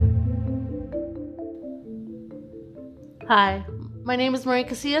Hi, my name is Marie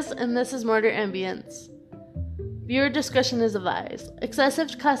Casillas, and this is Murder Ambience. Viewer discretion is advised.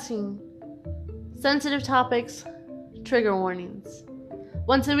 Excessive cussing, sensitive topics, trigger warnings.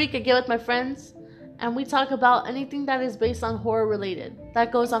 Once a week I get with my friends, and we talk about anything that is based on horror related.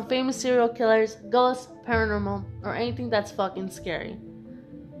 That goes on famous serial killers, ghosts, paranormal, or anything that's fucking scary.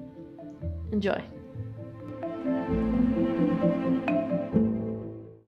 Enjoy.